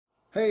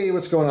Hey,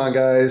 what's going on,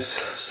 guys?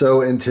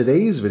 So in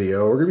today's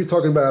video, we're going to be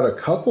talking about a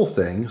couple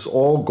things,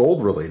 all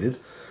gold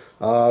related.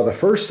 The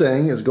first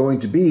thing is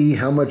going to be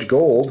how much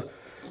gold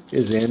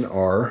is in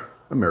our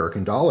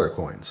American dollar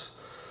coins.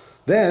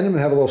 Then I'm going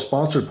to have a little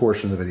sponsored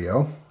portion of the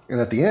video. And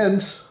at the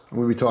end, I'm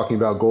going to be talking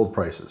about gold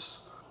prices.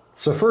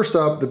 So first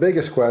up, the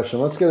biggest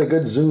question, let's get a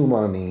good zoom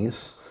on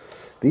these.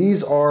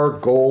 These are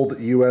gold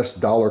US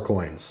dollar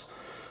coins.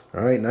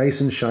 All right,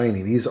 nice and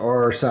shiny. These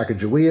are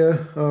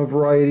Sacagawea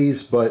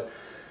varieties, but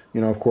you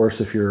know, of course,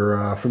 if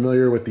you're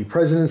familiar with the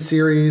President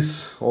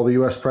series, all the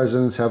US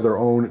presidents have their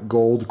own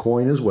gold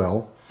coin as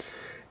well.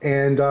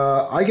 And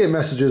I get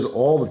messages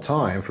all the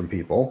time from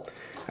people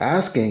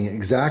asking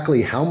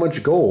exactly how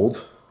much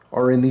gold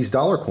are in these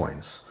dollar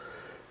coins.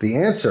 The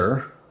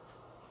answer,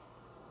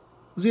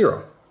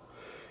 0.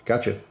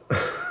 Gotcha.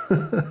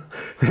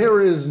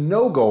 There is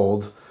no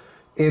gold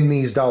in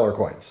these dollar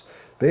coins.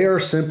 They are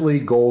simply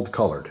gold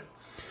colored.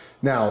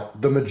 Now,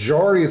 the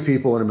majority of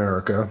people in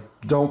America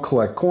don't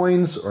collect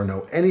coins or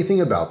know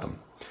anything about them.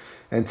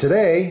 And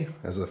today,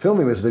 as of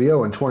filming this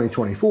video in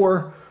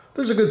 2024,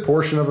 there's a good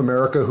portion of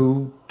America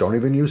who don't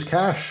even use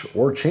cash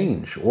or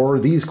change, or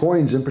these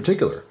coins in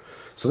particular.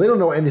 So they don't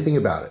know anything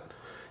about it.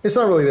 It's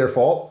not really their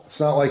fault.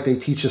 It's not like they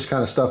teach this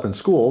kind of stuff in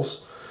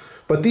schools.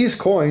 But these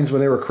coins, when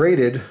they were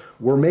created,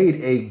 were made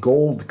a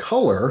gold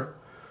color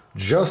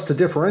just to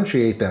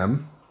differentiate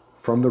them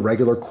from the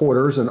regular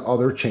quarters and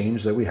other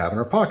change that we have in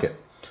our pocket.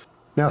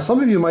 Now,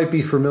 some of you might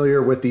be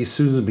familiar with the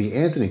Susan B.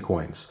 Anthony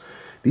coins.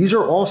 These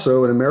are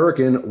also an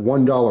American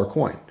 $1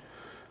 coin.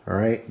 All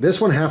right, this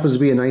one happens to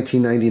be a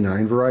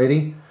 1999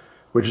 variety,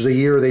 which is a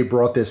year they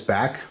brought this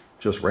back,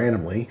 just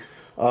randomly.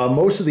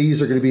 Most of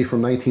these are going to be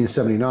from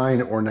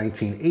 1979 or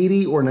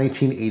 1980 or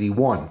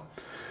 1981.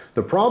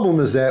 The problem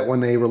is that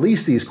when they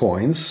release these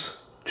coins,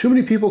 too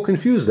many people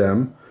confuse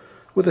them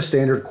with a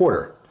standard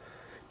quarter.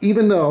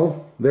 Even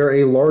though they're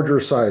a larger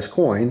size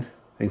coin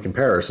in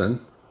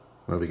comparison,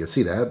 I don't know if you can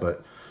see that,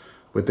 but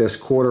with this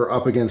quarter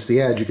up against the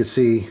edge, you can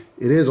see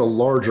it is a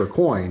larger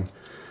coin,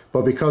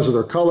 but because of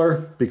their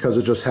color, because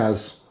it just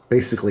has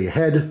basically a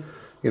head,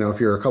 you know,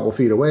 if you're a couple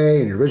feet away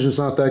and your vision's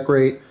not that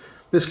great,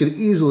 this could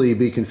easily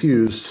be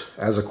confused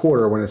as a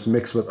quarter when it's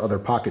mixed with other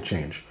pocket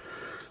change.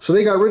 So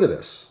they got rid of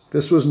this.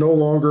 This was no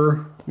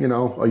longer, you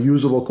know, a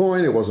usable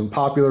coin. It wasn't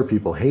popular.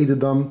 People hated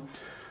them.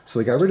 So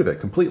they got rid of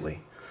it completely.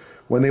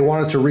 When they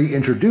wanted to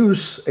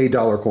reintroduce a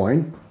dollar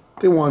coin,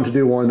 they wanted to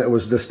do one that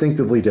was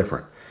distinctively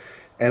different.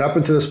 And up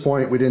until this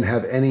point, we didn't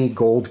have any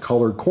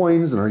gold-colored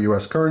coins in our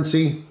US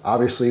currency.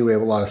 Obviously, we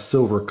have a lot of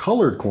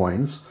silver-colored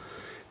coins,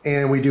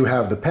 and we do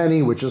have the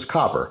penny, which is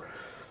copper.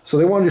 So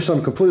they wanted to do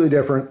something completely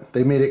different.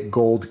 They made it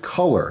gold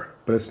color,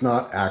 but it's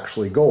not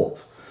actually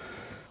gold.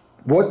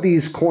 What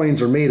these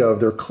coins are made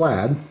of, they're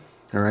clad,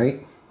 all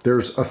right?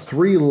 There's a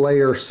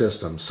 3-layer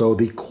system. So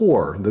the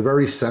core, the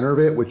very center of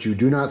it, which you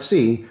do not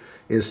see,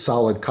 is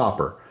solid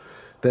copper.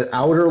 The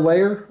outer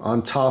layer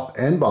on top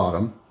and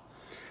bottom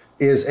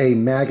is a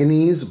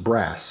manganese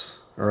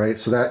brass. All right,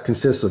 so that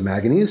consists of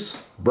manganese,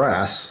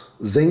 brass,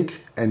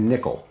 zinc, and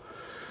nickel.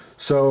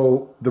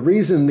 So the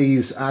reason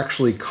these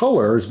actually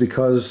color is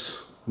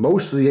because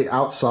most of the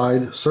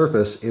outside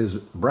surface is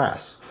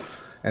brass.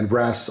 And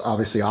brass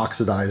obviously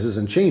oxidizes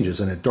and changes,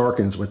 and it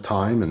darkens with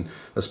time, and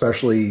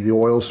especially the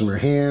oils from your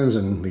hands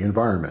and the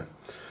environment.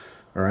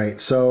 All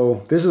right,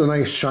 so this is a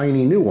nice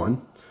shiny new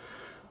one.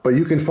 But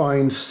you can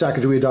find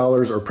Sacagawea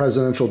dollars or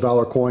presidential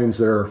dollar coins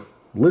that are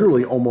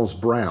literally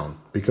almost brown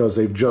because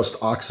they've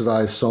just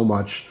oxidized so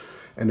much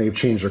and they've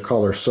changed their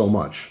color so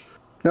much.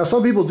 Now,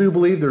 some people do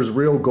believe there's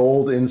real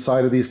gold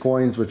inside of these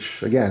coins,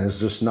 which again is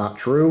just not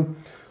true.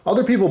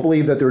 Other people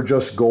believe that they're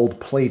just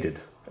gold plated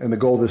and the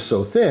gold is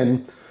so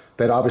thin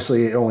that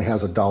obviously it only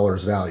has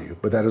 $1's value,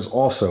 but that is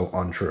also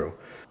untrue.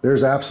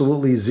 There's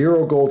absolutely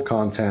zero gold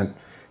content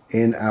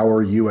in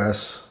our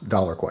US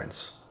dollar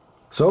coins.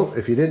 So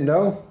if you didn't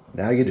know,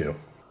 now you do.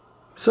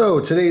 So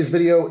today's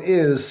video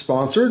is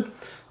sponsored,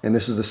 and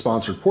this is the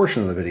sponsored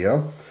portion of the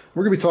video.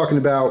 We're going to be talking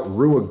about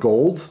Rua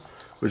Gold,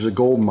 which is a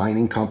gold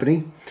mining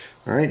company.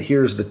 All right,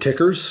 here's the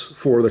tickers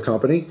for the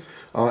company.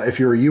 If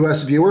you're a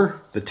US viewer,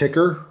 the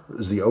ticker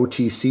is the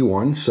OTC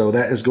one, so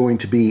that is going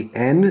to be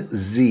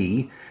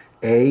NZAUF.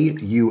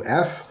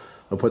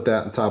 I'll put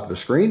that on top of the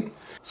screen.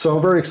 So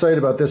I'm very excited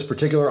about this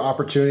particular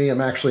opportunity.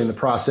 I'm actually in the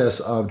process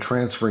of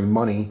transferring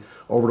money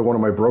over to one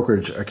of my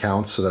brokerage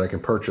accounts so that I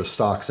can purchase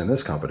stocks in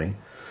this company.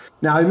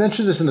 Now, I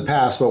mentioned this in the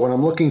past, but when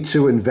I'm looking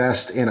to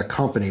invest in a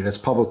company that's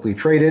publicly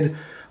traded,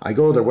 I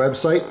go to their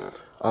website.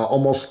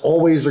 Almost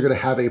always they're going to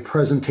have a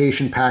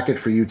presentation packet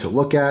for you to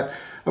look at.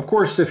 Of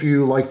course, if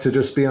you like to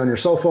just be on your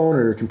cell phone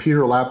or your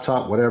computer,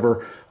 laptop,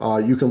 whatever,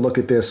 you can look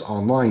at this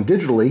online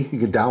digitally. You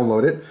can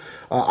download it.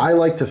 I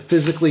like to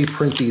physically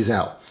print these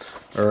out,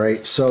 all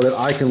right, so that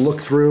I can look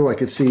through, I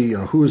can see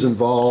who's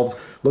involved,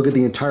 look at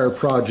the entire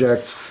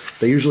project.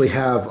 They usually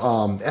have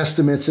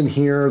estimates in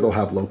here. They'll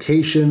have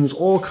locations,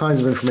 all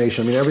kinds of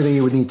information. I mean, everything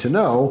you would need to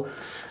know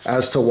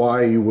as to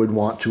why you would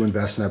want to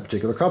invest in that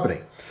particular company.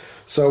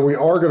 So we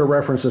are going to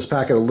reference this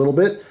packet a little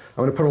bit.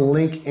 I'm going to put a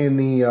link in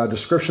the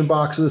description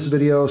box of this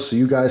video so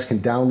you guys can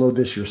download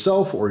this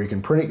yourself or you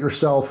can print it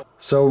yourself.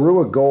 So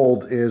Rua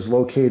Gold is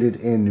located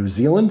in New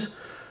Zealand.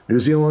 New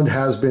Zealand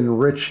has been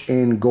rich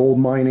in gold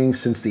mining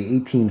since the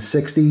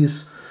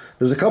 1860s.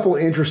 There's a couple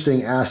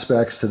interesting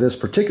aspects to this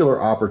particular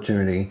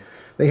opportunity.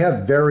 They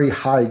have very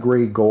high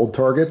grade gold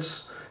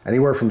targets,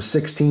 anywhere from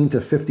 16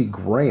 to 50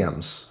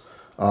 grams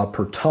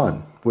per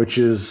ton, which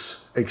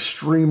is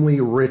extremely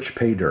rich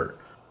pay dirt.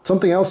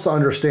 Something else to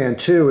understand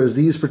too is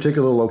these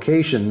particular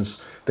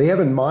locations, they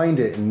haven't mined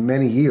it in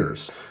many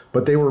years,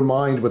 but they were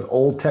mined with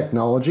old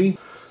technology.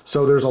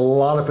 So there's a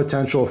lot of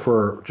potential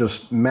for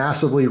just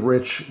massively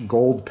rich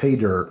gold pay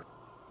dirt.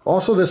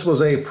 Also, this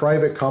was a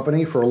private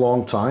company for a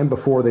long time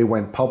before they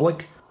went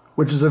public,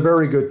 which is a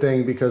very good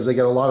thing because they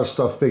get a lot of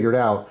stuff figured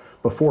out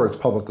before it's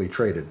publicly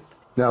traded.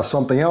 Now,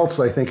 something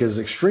else I think is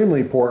extremely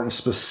important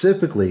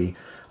specifically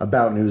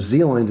about New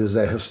Zealand is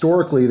that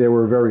historically they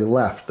were very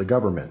left, the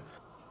government.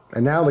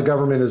 And now the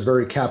government is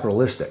very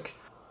capitalistic.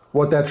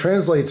 What that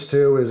translates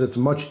to is it's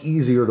much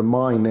easier to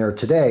mine there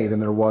today than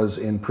there was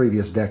in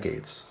previous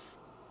decades.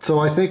 So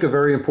I think a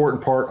very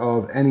important part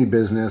of any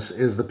business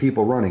is the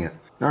people running it.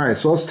 All right,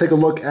 so let's take a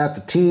look at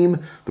the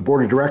team, the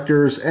board of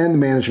directors, and the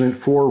management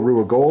for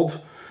Rua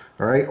Gold.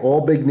 All right,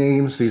 all big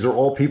names. These are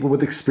all people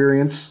with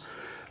experience.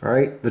 All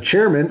right, the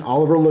chairman,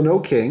 Oliver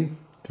Lenoe King,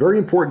 very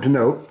important to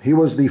note, he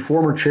was the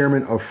former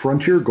chairman of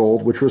Frontier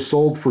Gold, which was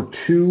sold for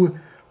 $2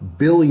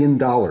 billion.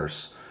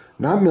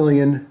 Not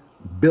million,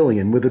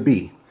 billion with a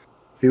B.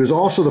 He was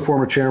also the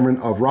former chairman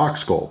of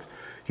Rox Gold.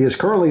 He is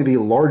currently the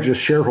largest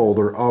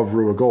shareholder of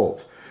Rua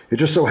Gold. It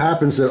just so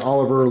happens that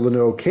Oliver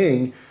Lenoe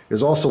King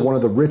is also one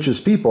of the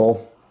richest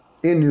people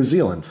in New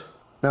Zealand.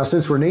 Now,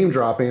 since we're name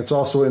dropping, it's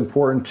also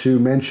important to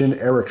mention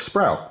Eric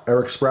Sprout.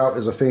 Eric Sprout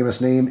is a famous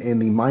name in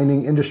the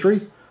mining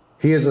industry.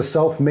 He is a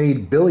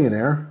self-made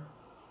billionaire,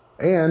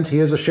 and he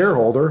is a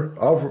shareholder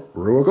of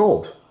Rua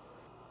Gold.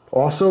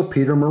 Also,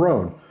 Peter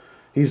Marone.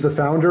 He's the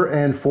founder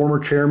and former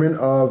chairman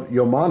of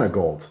Yomana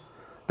Gold.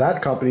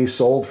 That company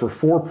sold for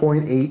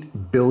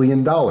 $4.8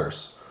 billion.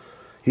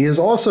 He is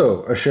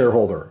also a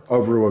shareholder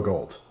of Rua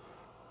Gold.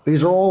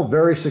 These are all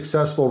very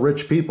successful,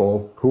 rich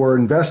people who are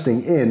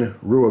investing in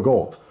Rua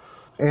Gold.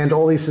 And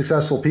all these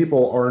successful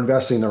people are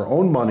investing their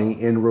own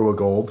money in Rua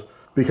Gold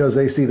because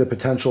they see the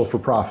potential for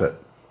profit.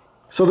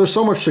 So there's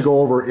so much to go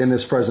over in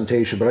this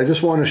presentation, but I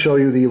just want to show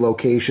you the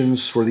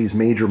locations for these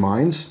major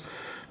mines.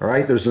 All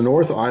right, there's the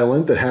North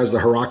Island that has the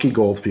Hauraki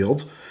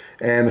Goldfield,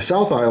 and the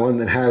South Island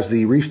that has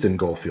the Reefton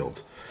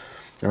Goldfield.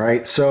 All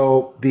right,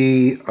 so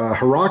the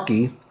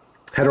Hauraki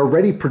had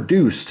already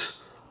produced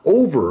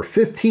over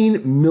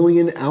 15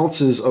 million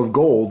ounces of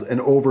gold and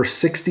over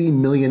 60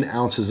 million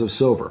ounces of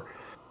silver.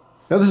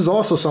 Now, this is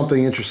also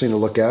something interesting to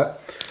look at.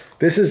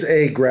 This is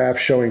a graph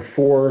showing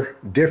 4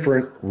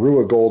 different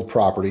Rua Gold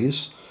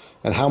properties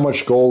and how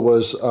much gold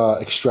was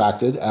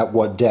extracted at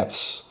what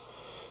depths.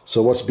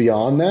 So what's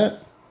beyond that?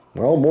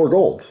 Well, more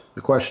gold.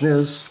 The question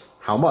is,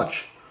 how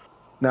much?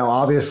 Now,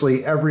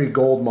 obviously, every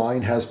gold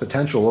mine has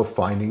potential of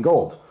finding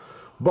gold,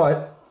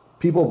 but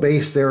people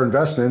base their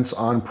investments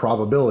on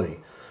probability.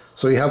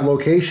 So you have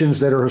locations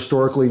that are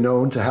historically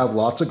known to have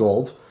lots of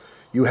gold.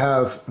 You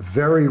have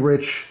very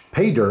rich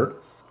pay dirt,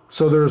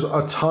 so there's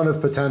a ton of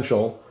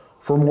potential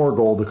for more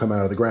gold to come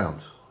out of the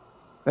ground.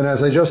 And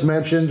as I just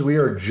mentioned, we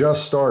are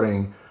just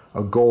starting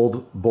a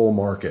gold bull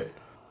market.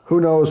 Who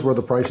knows where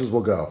the prices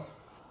will go?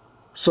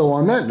 So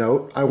on that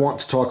note, I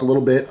want to talk a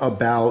little bit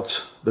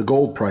about the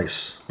gold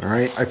price. All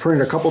right, I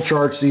printed a couple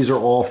charts. These are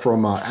all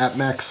from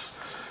APMEX.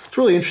 It's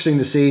really interesting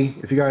to see.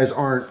 If you guys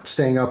aren't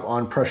staying up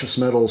on precious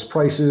metals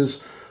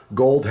prices,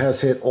 gold has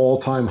hit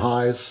all-time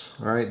highs,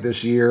 all right,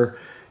 this year.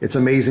 It's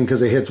amazing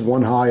because it hits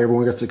one high,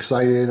 everyone gets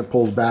excited, and it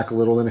pulls back a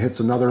little, then it hits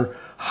another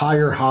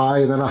higher high,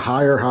 and then a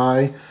higher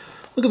high.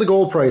 Look at the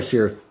gold price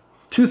here,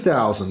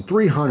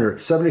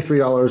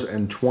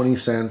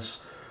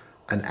 $2,373.20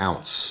 an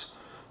ounce.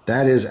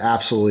 That is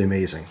absolutely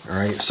amazing, all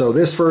right? So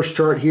this first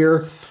chart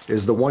here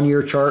is the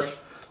 1-year chart.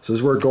 So this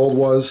is where gold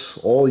was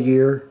all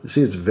year. You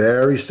see it's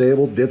very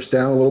stable, dips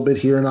down a little bit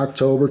here in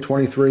October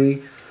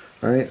 23,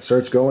 all right?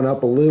 Starts going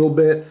up a little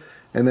bit,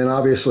 and then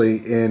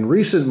obviously in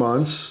recent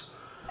months,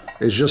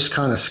 it's just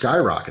kind of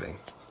skyrocketing.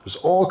 There's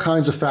all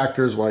kinds of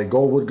factors why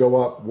gold would go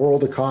up,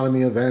 world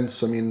economy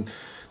events. I mean,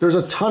 there's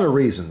a ton of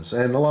reasons,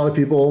 and a lot of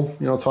people,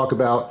 you know, talk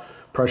about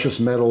precious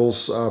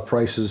metals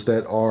prices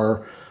that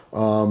are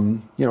you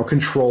know,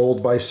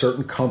 controlled by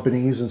certain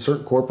companies and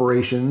certain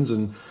corporations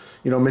and,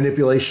 you know,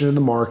 manipulation in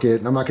the market.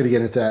 And I'm not going to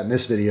get into that in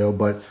this video,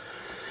 but,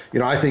 you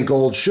know, I think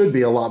gold should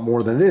be a lot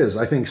more than it is.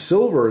 I think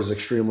silver is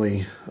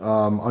extremely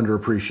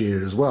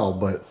underappreciated as well,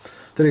 but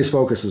today's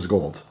focus is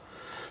gold.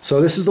 So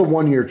this is the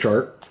 1-year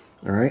chart,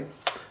 all right?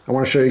 I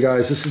want to show you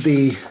guys, this is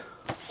the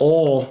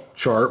all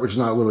chart, which is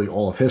not literally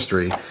all of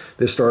history.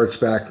 This starts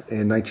back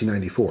in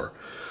 1994.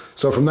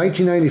 So from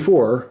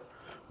 1994,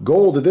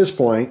 gold at this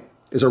point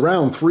is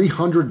around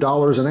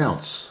 $300 an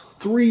ounce.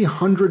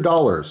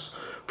 $300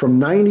 from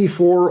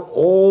 94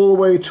 all the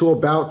way to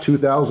about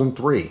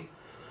 2003.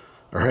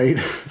 All right,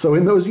 so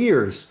in those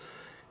years,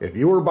 if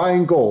you were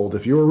buying gold,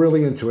 if you were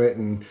really into it,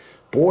 and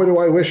boy, do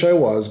I wish I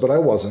was, but I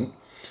wasn't,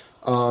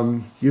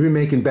 you'd be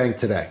making bank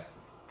today,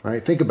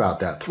 right? Think about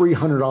that,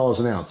 $300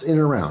 an ounce, in and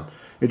around.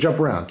 It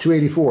jumped around,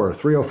 284,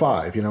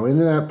 305, you know, in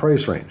that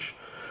price range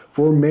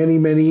for many,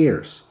 many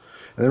years.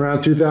 And then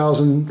around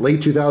 2000,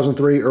 late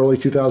 2003, early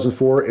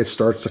 2004, it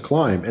starts to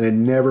climb, and it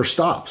never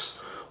stops,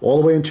 all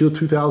the way until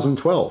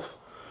 2012,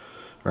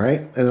 all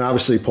right? And then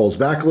obviously it pulls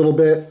back a little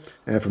bit,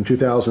 and from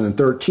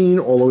 2013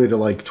 all the way to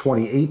like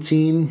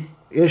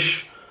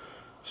 2018-ish,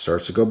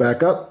 starts to go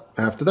back up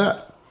after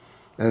that.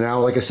 And now,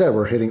 like I said,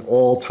 we're hitting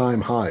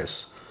all-time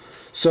highs.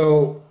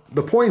 So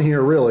the point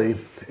here really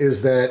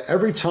is that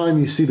every time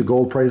you see the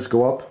gold price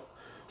go up,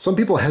 some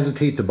people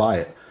hesitate to buy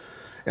it.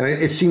 And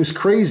it seems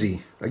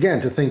crazy, again,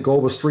 to think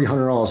gold was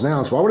 $300 an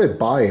ounce. Why would I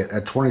buy it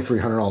at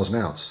 $2,300 an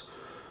ounce?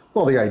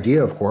 Well, the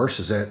idea, of course,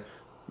 is that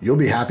you'll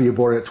be happy you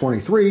bought it at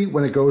 23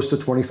 when it goes to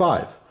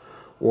 25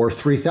 or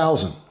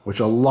 3,000, which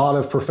a lot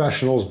of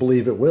professionals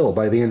believe it will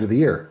by the end of the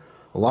year.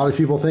 A lot of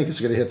people think it's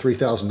going to hit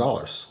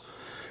 $3,000.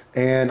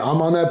 And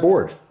I'm on that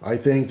board. I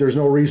think there's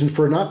no reason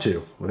for it not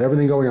to. With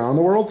everything going on in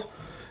the world,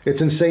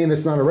 it's insane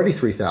it's not already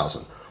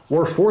 3,000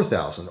 or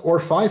 4,000 or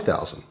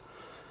 5,000.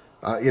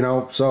 You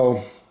know,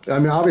 so, I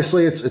mean,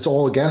 obviously it's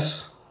all a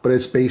guess, but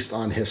it's based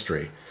on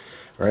history,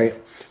 right?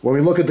 When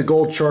we look at the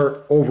gold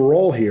chart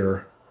overall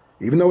here,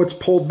 even though it's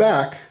pulled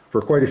back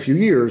for quite a few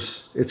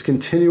years, it's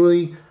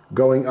continually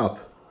going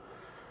up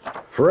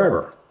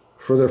forever.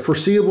 For the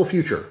foreseeable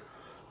future,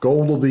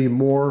 gold will be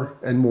more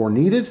and more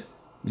needed,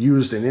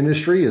 used in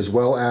industry, as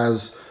well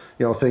as,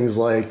 you know, things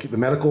like the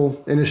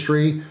medical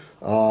industry,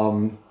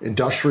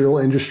 industrial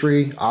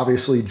industry,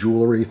 obviously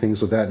jewelry,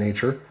 things of that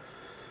nature.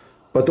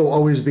 But there'll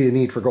always be a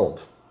need for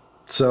gold.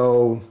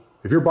 So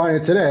if you're buying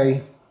it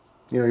today,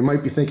 you know, you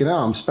might be thinking,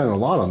 oh, I'm spending a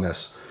lot on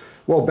this.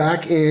 Well,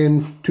 back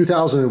in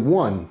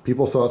 2001,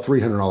 people thought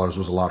 $300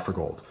 was a lot for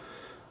gold.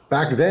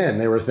 Back then,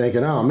 they were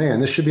thinking, oh man,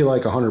 this should be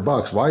like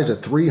 $100. Why is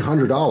it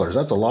 $300?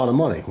 That's a lot of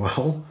money.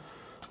 Well,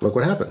 look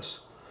what happens.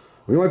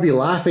 We might be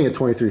laughing at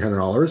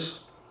 $2,300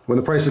 when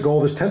the price of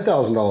gold is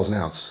 $10,000 an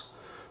ounce.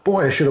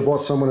 Boy, I should have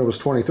bought some when it was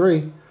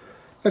 23.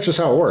 That's just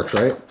how it works,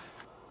 right?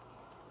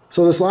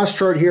 So this last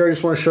chart here, I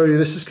just want to show you,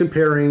 this is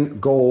comparing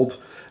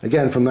gold,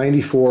 again, from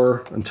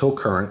 94 until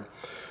current.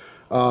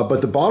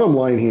 But the bottom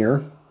line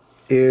here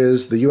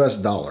is the US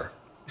dollar.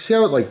 You see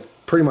how it like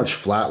pretty much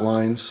flat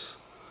lines?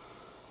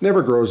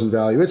 Never grows in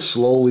value. It's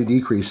slowly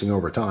decreasing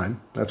over time.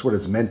 That's what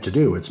it's meant to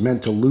do. It's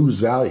meant to lose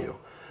value.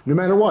 No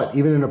matter what,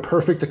 even in a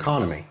perfect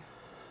economy.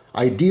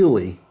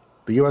 Ideally,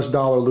 the US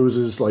dollar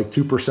loses like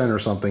 2% or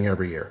something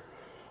every year,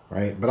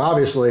 right? But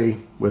obviously,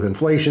 with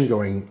inflation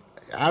going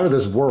out of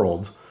this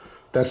world,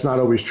 that's not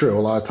always true. A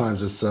lot of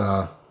times it's,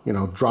 you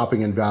know,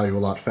 dropping in value a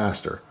lot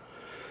faster.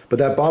 But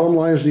that bottom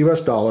line is the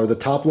US dollar. The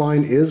top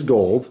line is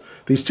gold.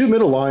 These two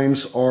middle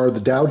lines are the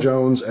Dow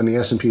Jones and the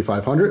S&P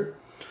 500.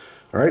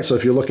 All right, so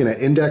if you're looking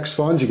at index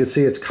funds, you can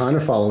see it's kind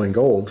of following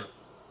gold.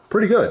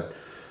 Pretty good.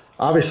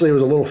 Obviously, it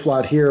was a little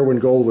flat here when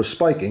gold was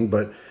spiking,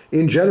 but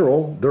in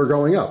general, they're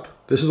going up.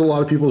 This is a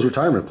lot of people's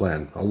retirement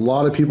plan. A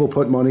lot of people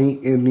put money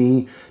in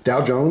the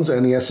Dow Jones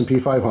and the S&P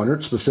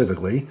 500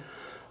 specifically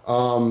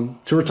to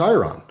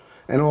retire on.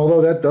 And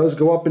although that does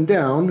go up and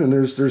down, and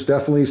there's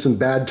definitely some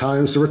bad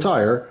times to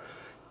retire,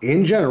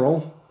 in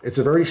general, it's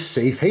a very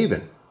safe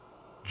haven,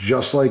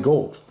 just like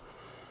gold.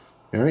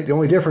 All right. The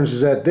only difference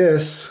is that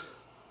this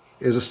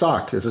is a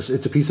stock.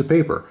 It's a piece of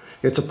paper.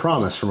 It's a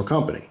promise from a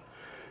company.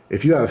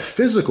 If you have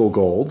physical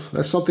gold,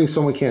 that's something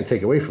someone can't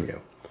take away from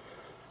you.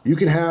 You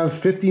can have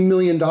 $50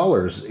 million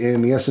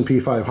in the S&P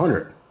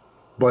 500,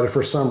 but if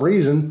for some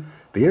reason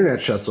the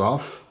internet shuts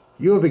off,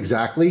 you have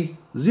exactly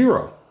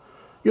zero.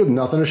 You have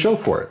nothing to show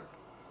for it.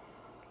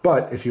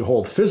 But if you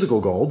hold physical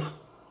gold,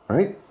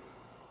 right,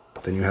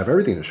 then you have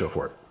everything to show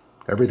for it.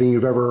 Everything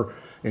you've ever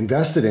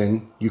invested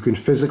in, you can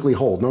physically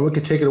hold. No one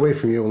can take it away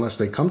from you unless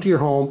they come to your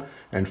home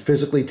and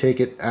physically take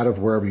it out of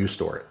wherever you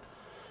store it.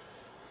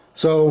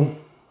 So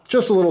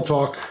just a little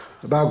talk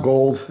about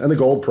gold and the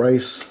gold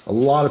price. A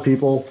lot of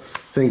people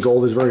think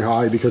gold is very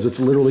high because it's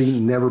literally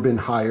never been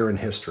higher in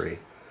history.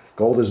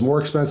 Gold is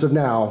more expensive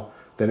now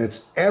than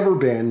it's ever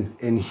been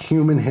in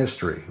human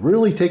history.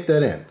 Really take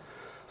that in.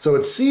 So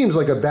it seems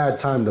like a bad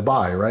time to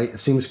buy, right?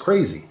 It seems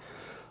crazy.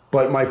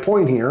 But my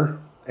point here,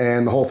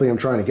 and the whole thing I'm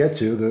trying to get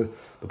to,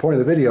 the point of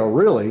the video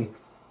really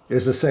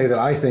is to say that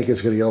I think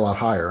it's going to get a lot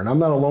higher. And I'm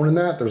not alone in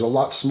that. There's a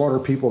lot smarter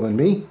people than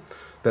me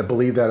that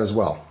believe that as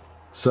well.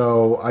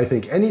 So I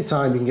think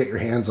anytime you can get your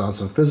hands on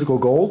some physical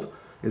gold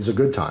is a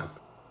good time.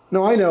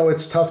 Now, I know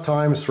it's tough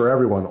times for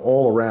everyone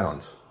all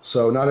around.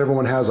 So not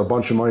everyone has a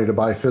bunch of money to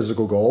buy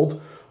physical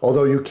gold,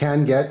 although you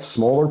can get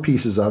smaller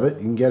pieces of it.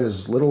 You can get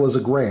as little as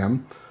a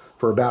gram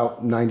for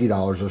about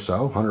 $90 or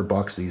so,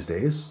 $100 these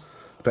days,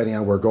 depending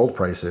on where gold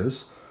price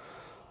is.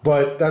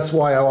 But that's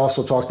why I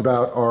also talked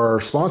about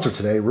our sponsor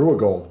today, Rua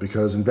Gold,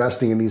 because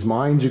investing in these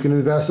mines, you can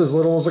invest as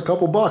little as a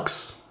couple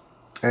bucks.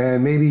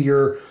 And maybe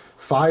your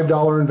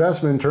 $5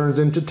 investment turns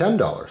into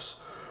 $10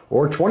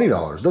 or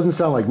 $20. Doesn't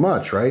sound like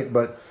much, right?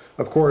 But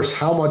Of course,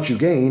 how much you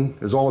gain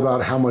is all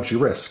about how much you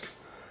risk.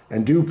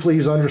 And do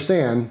please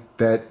understand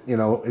that, you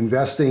know,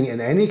 investing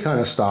in any kind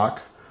of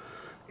stock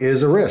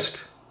is a risk.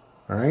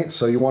 All right,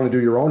 so you want to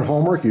do your own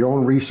homework, your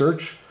own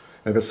research,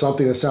 and if it's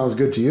something that sounds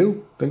good to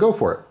you, then go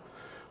for it.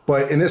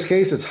 But in this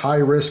case, it's high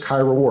risk, high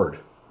reward,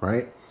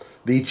 right?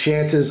 The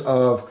chances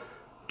of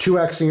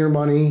 2xing your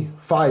money,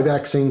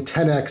 5xing,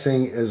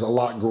 10xing is a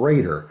lot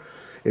greater.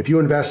 If you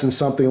invest in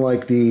something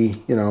like the,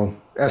 you know,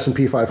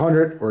 S&P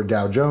 500 or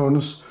Dow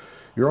Jones,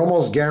 you're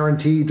almost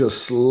guaranteed to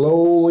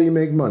slowly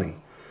make money,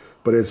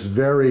 but it's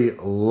very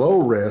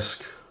low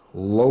risk,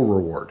 low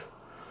reward.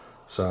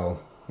 So,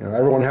 you know,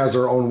 everyone has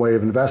their own way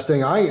of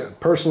investing. I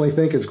personally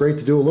think it's great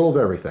to do a little of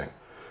everything.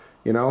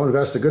 You know,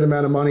 invest a good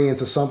amount of money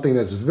into something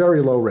that's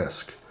very low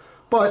risk.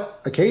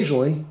 But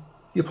occasionally,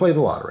 you play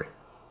the lottery.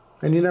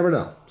 And you never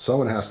know.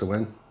 Someone has to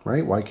win,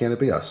 right? Why can't it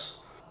be us?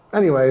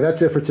 Anyway,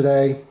 that's it for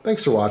today.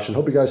 Thanks for watching.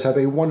 Hope you guys have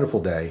a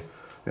wonderful day.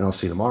 And I'll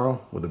see you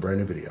tomorrow with a brand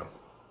new video.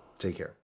 Take care.